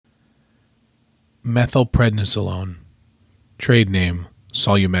Methyprednisolone. Trade name,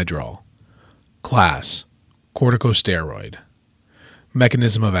 Solu Medrol. Class, Corticosteroid.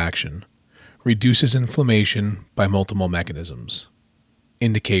 Mechanism of action, reduces inflammation by multiple mechanisms.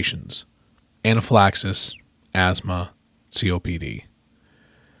 Indications, anaphylaxis, asthma, COPD.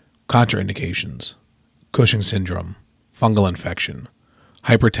 Contraindications, Cushing Syndrome, fungal infection,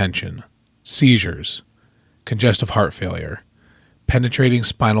 hypertension, seizures, congestive heart failure, penetrating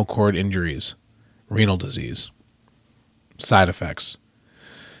spinal cord injuries, renal disease. Side effects,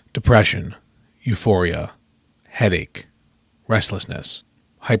 depression, euphoria, headache, restlessness,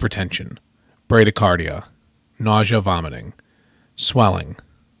 hypertension, bradycardia, nausea, vomiting, swelling,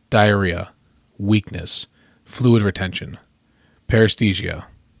 diarrhea, weakness, fluid retention, paresthesia.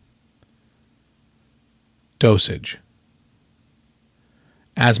 Dosage,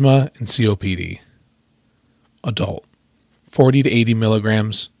 asthma and COPD, adult, 40 to 80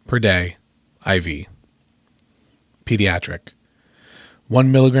 milligrams per day, IV. Pediatric,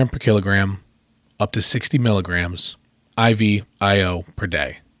 1 milligram per kilogram, up to 60 milligrams, IV IO per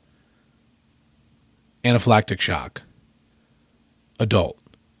day. Anaphylactic shock, adult,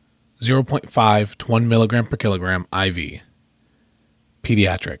 0.5 to 1 milligram per kilogram, IV.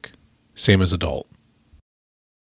 Pediatric, same as adult.